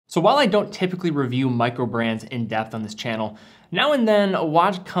So while I don't typically review microbrands in depth on this channel, now and then a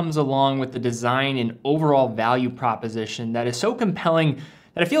watch comes along with the design and overall value proposition that is so compelling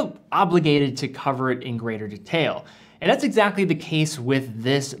that I feel obligated to cover it in greater detail. And that's exactly the case with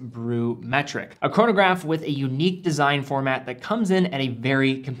this Brew Metric, a chronograph with a unique design format that comes in at a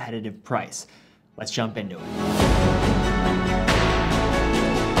very competitive price. Let's jump into it.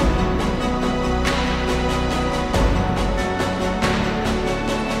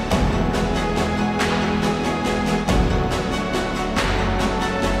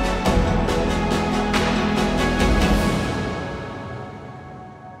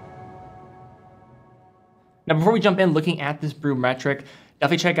 Now, before we jump in looking at this Brew Metric,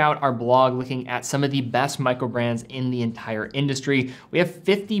 definitely check out our blog looking at some of the best microbrands in the entire industry. We have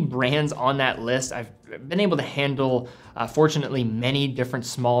 50 brands on that list. I've been able to handle, fortunately, many different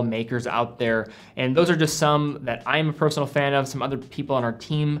small makers out there. And those are just some that I'm a personal fan of. Some other people on our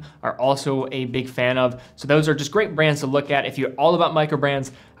team are also a big fan of. So those are just great brands to look at. If you're all about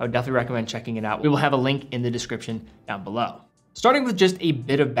microbrands, I would definitely recommend checking it out. We will have a link in the description down below. Starting with just a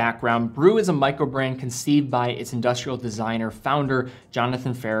bit of background, Brew is a microbrand conceived by its industrial designer, founder,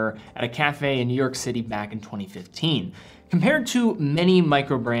 Jonathan Ferrer, at a cafe in New York City back in 2015. Compared to many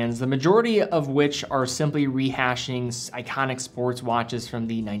microbrands, the majority of which are simply rehashing iconic sports watches from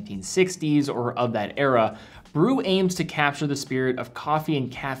the 1960s or of that era, Brew aims to capture the spirit of coffee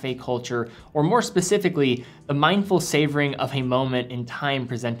and cafe culture, or more specifically, the mindful savoring of a moment in time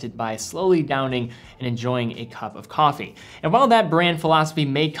presented by slowly downing and enjoying a cup of coffee. And while that brand philosophy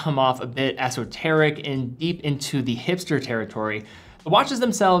may come off a bit esoteric and deep into the hipster territory, the watches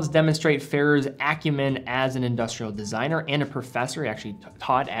themselves demonstrate Ferrer's acumen as an industrial designer and a professor. He actually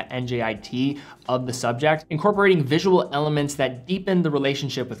taught at NJIT of the subject, incorporating visual elements that deepen the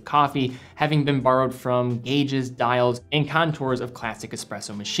relationship with coffee, having been borrowed from gauges, dials, and contours of classic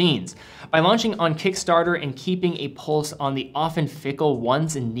espresso machines. By launching on Kickstarter and keeping a pulse on the often fickle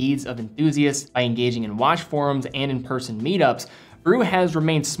wants and needs of enthusiasts by engaging in watch forums and in-person meetups, Brew has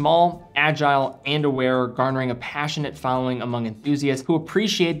remained small, agile, and aware, garnering a passionate following among enthusiasts who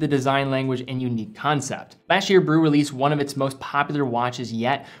appreciate the design language and unique concept. Last year, Brew released one of its most popular watches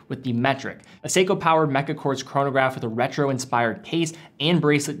yet with the Metric, a Seiko-powered meca-quartz chronograph with a retro-inspired case and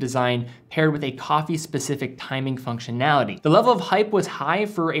bracelet design paired with a coffee-specific timing functionality. The level of hype was high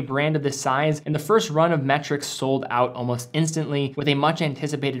for a brand of this size, and the first run of Metrics sold out almost instantly, with a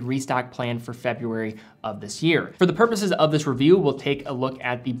much-anticipated restock planned for February of this year. For the purposes of this review, we'll take a look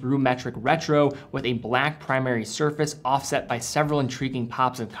at the Brew Metric Retro with a black primary surface offset by several intriguing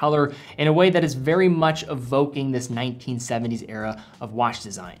pops of color in a way that is very much evoking this 1970s era of watch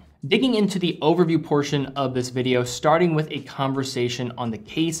design. Digging into the overview portion of this video, starting with a conversation on the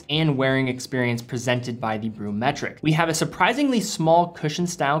case and wearing experience presented by the Brew Metric. We have a surprisingly small cushion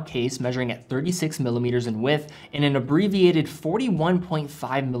style case measuring at 36 millimeters in width and an abbreviated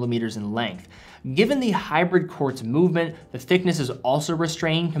 41.5 millimeters in length. Given the hybrid quartz movement, the thickness is also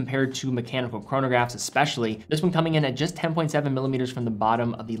restrained compared to mechanical chronographs especially, this one coming in at just 10.7 millimeters from the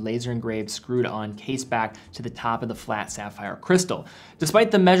bottom of the laser engraved screwed on case back to the top of the flat sapphire crystal.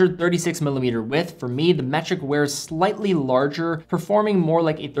 Despite the measured 36 millimeter width, for me, the Metric wears slightly larger, performing more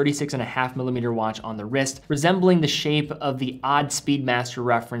like a 36.5 millimeter watch on the wrist, resembling the shape of the odd Speedmaster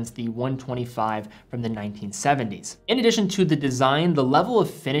reference, the 125 from the 1970s. In addition to the design, the level of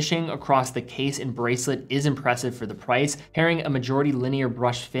finishing across the case and bracelet is impressive for the price, pairing a majority linear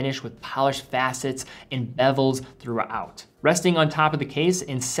brush finish with polished facets and bevels throughout. Resting on top of the case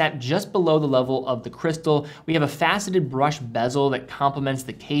and set just below the level of the crystal, we have a faceted brush bezel that complements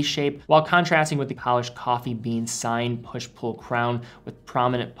the case shape while contrasting with the polished coffee bean sign push-pull crown with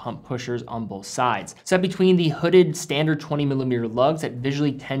prominent pump pushers on both sides. Set between the hooded standard 20 millimeter lugs that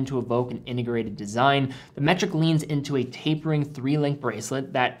visually tend to evoke an integrated design, the Metric leans into a tapering 3-link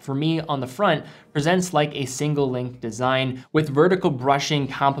bracelet that, for me on the front, presents like a single link design with vertical brushing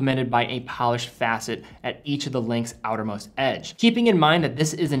complemented by a polished facet at each of the link's outermost edge. Keeping in mind that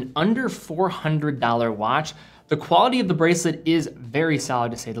this is an under $400 watch, the quality of the bracelet is very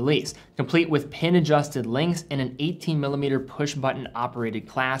solid to say the least, complete with pin adjusted links and an 18 millimeter push button operated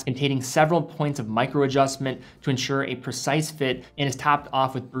clasp containing several points of micro adjustment to ensure a precise fit, and is topped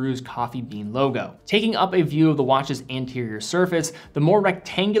off with Brew's coffee bean logo. Taking up a view of the watch's anterior surface, the more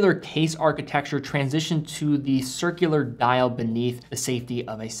rectangular case architecture transitioned to the circular dial beneath the safety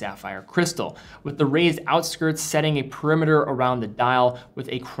of a sapphire crystal, with the raised outskirts setting a perimeter around the dial with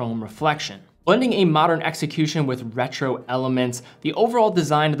a chrome reflection. Blending a modern execution with retro elements, the overall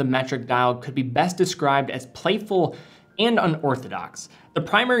design of the Metric dial could be best described as playful and unorthodox. The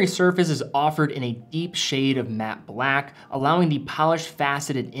primary surface is offered in a deep shade of matte black, allowing the polished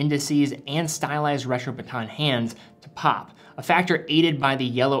faceted indices and stylized retro baton hands to pop, a factor aided by the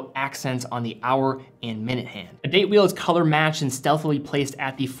yellow accents on the hour and minute hand. The date wheel is color matched and stealthily placed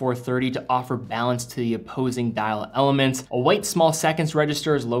at the 430 to offer balance to the opposing dial elements. A white small seconds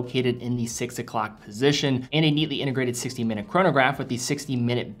register is located in the 6 o'clock position, and a neatly integrated 60-minute chronograph with the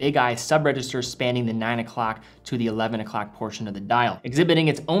 60-minute big eye sub-register spanning the 9 o'clock to the 11 o'clock portion of the dial, exhibiting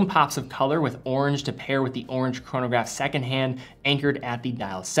its own pops of color with orange to pair with the orange chronograph second hand anchored at the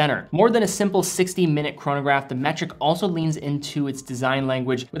dial center. More than a simple 60-minute chronograph, the Metric also leans into its design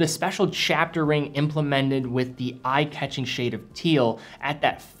language with a special chapter ring implemented with the eye-catching shade of teal at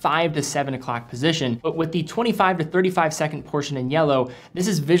that 5 to 7 o'clock position, but with the 25 to 35 second portion in yellow, this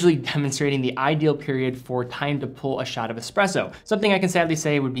is visually demonstrating the ideal period for time to pull a shot of espresso. Something I can sadly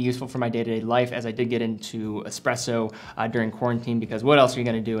say would be useful for my day-to-day life, as I did get into espresso during quarantine, because what else are you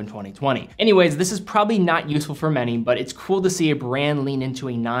gonna do in 2020? Anyways, this is probably not useful for many, but it's cool to see a brand lean into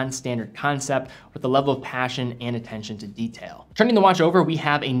a non-standard concept with a level of passion and attention to detail. Turning the watch over, we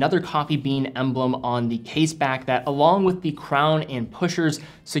have another coffee bean emblem on the case back that, along with the crown and pushers,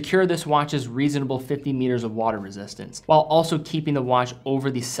 secure this watch's reasonable 50 meters of water resistance, while also keeping the watch over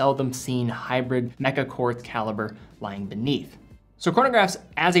the seldom seen hybrid meca-quartz caliber lying beneath. So chronographs,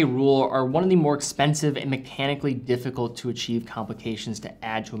 as a rule, are one of the more expensive and mechanically difficult to achieve complications to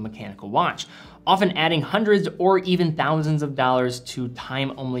add to a mechanical watch, often adding hundreds or even thousands of dollars to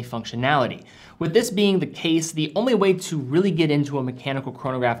time-only functionality. With this being the case, the only way to really get into a mechanical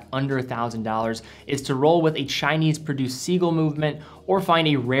chronograph under $1,000 is to roll with a Chinese-produced Seiko movement or find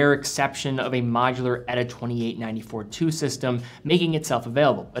a rare exception of a modular ETA 2894-2 system, making itself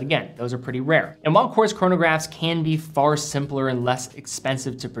available. But again, those are pretty rare. And while quartz chronographs can be far simpler and less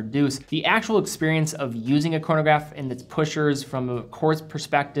expensive to produce, the actual experience of using a chronograph and its pushers from a quartz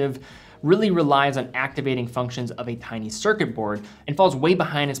perspective really relies on activating functions of a tiny circuit board and falls way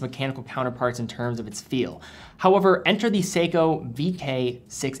behind its mechanical counterparts in terms of its feel. However, enter the Seiko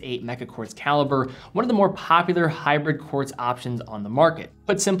VK68 meca-quartz caliber, one of the more popular hybrid quartz options on the market.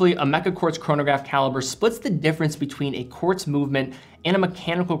 Put simply, a meca-quartz chronograph caliber splits the difference between a quartz movement and a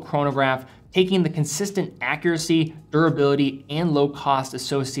mechanical chronograph, taking the consistent accuracy, durability, and low cost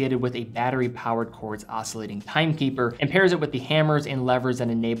associated with a battery-powered quartz oscillating timekeeper, and pairs it with the hammers and levers that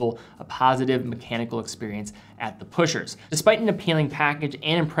enable a positive mechanical experience at the pushers. Despite an appealing package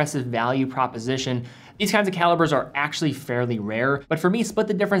and impressive value proposition, these kinds of calibers are actually fairly rare, but for me, split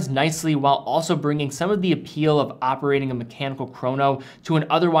the difference nicely while also bringing some of the appeal of operating a mechanical chrono to an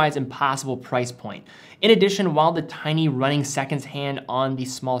otherwise impossible price point. In addition, while the tiny running seconds hand on the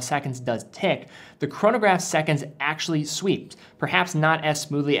small seconds does tick, the chronograph seconds actually sweeps, perhaps not as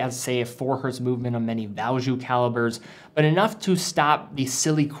smoothly as, say, a 4 Hz movement on many Valjoux calibers, but enough to stop the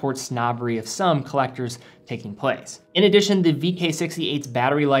silly quartz snobbery of some collectors taking place. In addition, the VK68's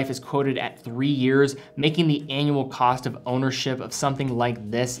battery life is quoted at 3 years, making the annual cost of ownership of something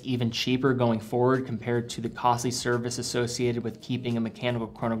like this even cheaper going forward compared to the costly service associated with keeping a mechanical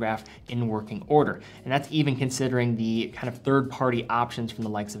chronograph in working order. And that's even considering the kind of third-party options from the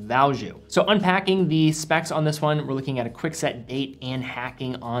likes of Valjoux. So unpacking the specs on this one, we're looking at a quick set date and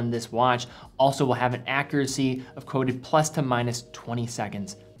hacking on this watch. Also, will have an accuracy of quoted plus to minus 20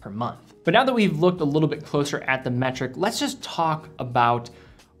 seconds per month. But now that we've looked a little bit closer at the Metric, let's just talk about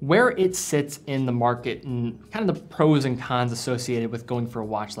where it sits in the market and kind of the pros and cons associated with going for a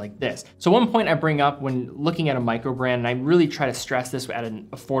watch like this. So one point I bring up when looking at a microbrand, and I really try to stress this at an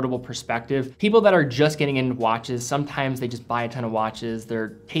affordable perspective, people that are just getting into watches, sometimes they just buy a ton of watches, their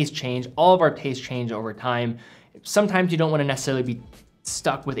tastes change. All of our tastes change over time. Sometimes you don't want to necessarily be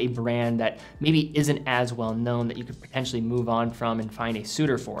stuck with a brand that maybe isn't as well known that you could potentially move on from and find a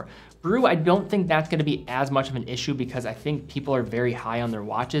suitor for. Brew, I don't think that's gonna be as much of an issue because I think people are very high on their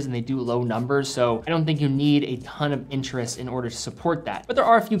watches and they do low numbers, so I don't think you need a ton of interest in order to support that. But there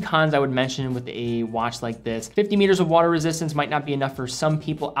are a few cons I would mention with a watch like this. 50 meters of water resistance might not be enough for some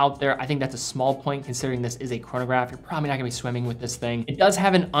people out there. I think that's a small point considering this is a chronograph. You're probably not gonna be swimming with this thing. It does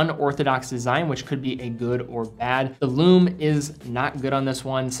have an unorthodox design, which could be a good or bad. The lume is not good on this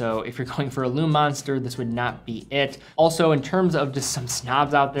one, so if you're going for a lume monster, this would not be it. Also, in terms of just some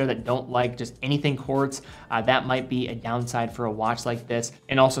snobs out there that don't like just anything quartz, that might be a downside for a watch like this.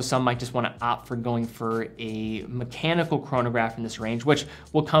 And also some might just want to opt for going for a mechanical chronograph in this range, which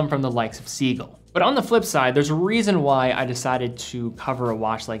will come from the likes of Seiko. But on the flip side, there's a reason why I decided to cover a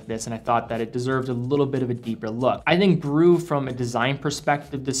watch like this, and I thought that it deserved a little bit of a deeper look. I think Brew, from a design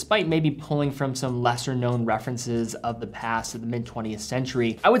perspective, despite maybe pulling from some lesser known references of the past of the mid 20th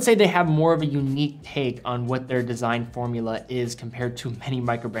century, I would say they have more of a unique take on what their design formula is compared to many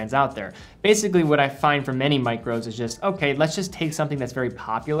micro brands out there. Basically, what I find from many micros is just, okay, let's just take something that's very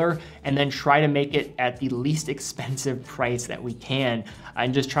popular and then try to make it at the least expensive price that we can,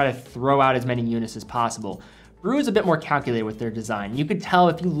 and just try to throw out as many units as possible. Brew is a bit more calculated with their design. You could tell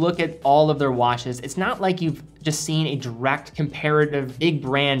if you look at all of their watches, it's not like you've just seen a direct comparative big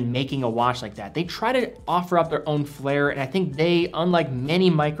brand making a watch like that. They try to offer up their own flair, and I think they, unlike many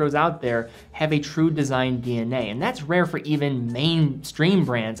micros out there, have a true design DNA, and that's rare for even mainstream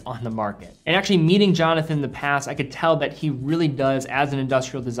brands on the market. And actually meeting Jonathan in the past, I could tell that he really does, as an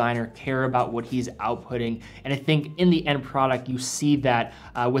industrial designer, care about what he's outputting, and I think in the end product, you see that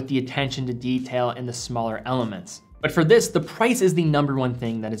with the attention to detail and the smaller elements. But for this, the price is the #1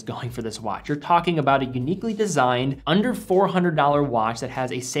 thing that is going for this watch. You're talking about a uniquely designed, under $400 watch that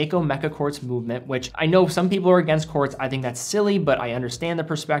has a Seiko meca-quartz movement, which I know some people are against quartz. I think that's silly, but I understand the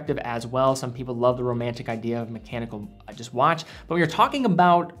perspective as well. Some people love the romantic idea of mechanical just watch. But when you're talking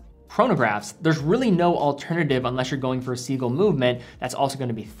about chronographs, there's really no alternative unless you're going for a Seagull movement that's also going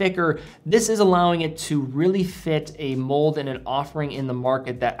to be thicker. This is allowing it to really fit a mold and an offering in the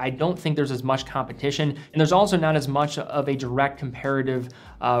market that I don't think there's as much competition, and there's also not as much of a direct comparative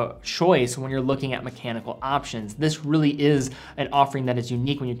choice when you're looking at mechanical options. This really is an offering that is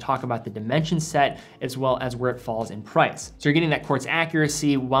unique when you talk about the dimension set as well as where it falls in price. So you're getting that quartz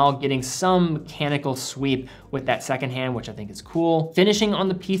accuracy while getting some mechanical sweep with that second hand, which I think is cool. Finishing on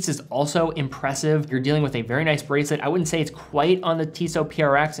the piece is also impressive. You're dealing with a very nice bracelet. I wouldn't say it's quite on the Tissot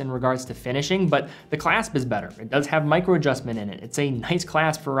PRX in regards to finishing, but the clasp is better. It does have micro adjustment in it. It's a nice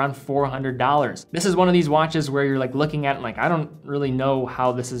clasp for around $400. This is one of these watches where you're like looking at it like, I don't really know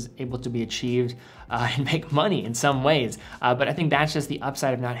how this is able to be achieved and make money in some ways. But I think that's just the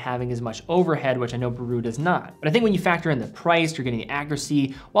upside of not having as much overhead, which I know Brew does not. But I think when you factor in the price, you're getting the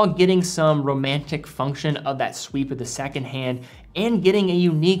accuracy while getting some romantic function of that sweep of the second hand and getting a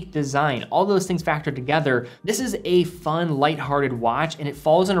unique design. All those things factored together, this is a fun, lighthearted watch, and it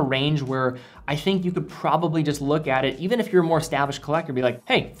falls in a range where I think you could probably just look at it, even if you're a more established collector, be like,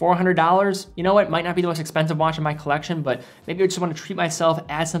 hey, $400, you know what, might not be the most expensive watch in my collection, but maybe I just want to treat myself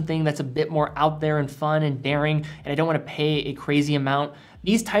as something that's a bit more out there and fun and daring, and I don't want to pay a crazy amount.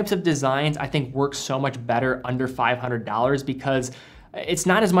 These types of designs, I think, work so much better under $500 because it's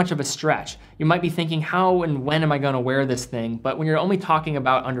not as much of a stretch. You might be thinking, how and when am I gonna wear this thing? But when you're only talking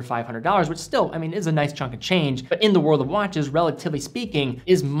about under $500, which still, I mean, is a nice chunk of change, but in the world of watches, relatively speaking,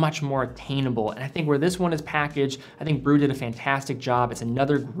 is much more attainable. And I think where this one is packaged, I think Brew did a fantastic job. It's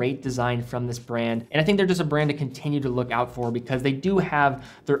another great design from this brand. And I think they're just a brand to continue to look out for because they do have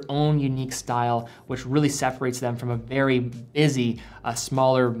their own unique style, which really separates them from a very busy,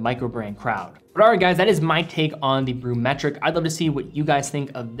 smaller micro brand crowd. But all right, guys, that is my take on the Brew Metric. I'd love to see what you guys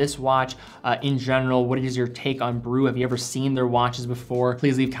think of this watch in general. What is your take on Brew? Have you ever seen their watches before?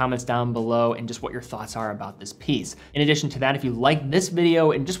 Please leave comments down below and just what your thoughts are about this piece. In addition to that, if you like this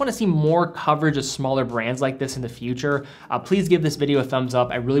video and just want to see more coverage of smaller brands like this in the future, please give this video a thumbs up.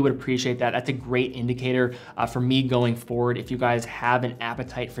 I really would appreciate that. That's a great indicator for me going forward if you guys have an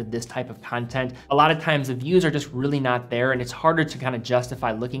appetite for this type of content. A lot of times the views are just really not there, and it's harder to kind of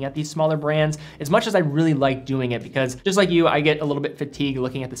justify looking at these smaller brands as much as I really like doing it, because just like you, I get a little bit fatigued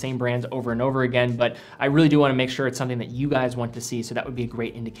looking at the same brands over and over again, but I really do want to make sure it's something that you guys want to see, so that would be a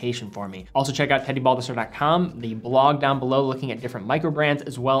great indication for me. Also check out teddybaldassarre.com, the blog down below looking at different micro brands,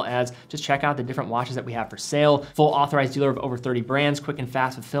 as well as just check out the different watches that we have for sale. Full authorized dealer of over 30 brands, quick and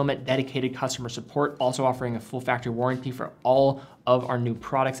fast fulfillment, dedicated customer support, also offering a full factory warranty for all of our new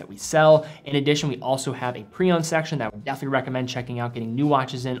products that we sell. In addition, we also have a pre-owned section that I would definitely recommend checking out, getting new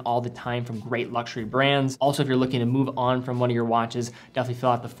watches in all the time from great luxury brands. Also, if you're looking to move on from one of your watches, definitely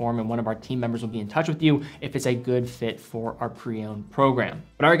fill out the form and one of our team members will be in touch with you if it's a good fit for our pre-owned program.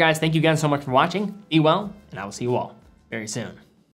 But all right, guys, thank you again so much for watching. Be well, and I will see you all very soon.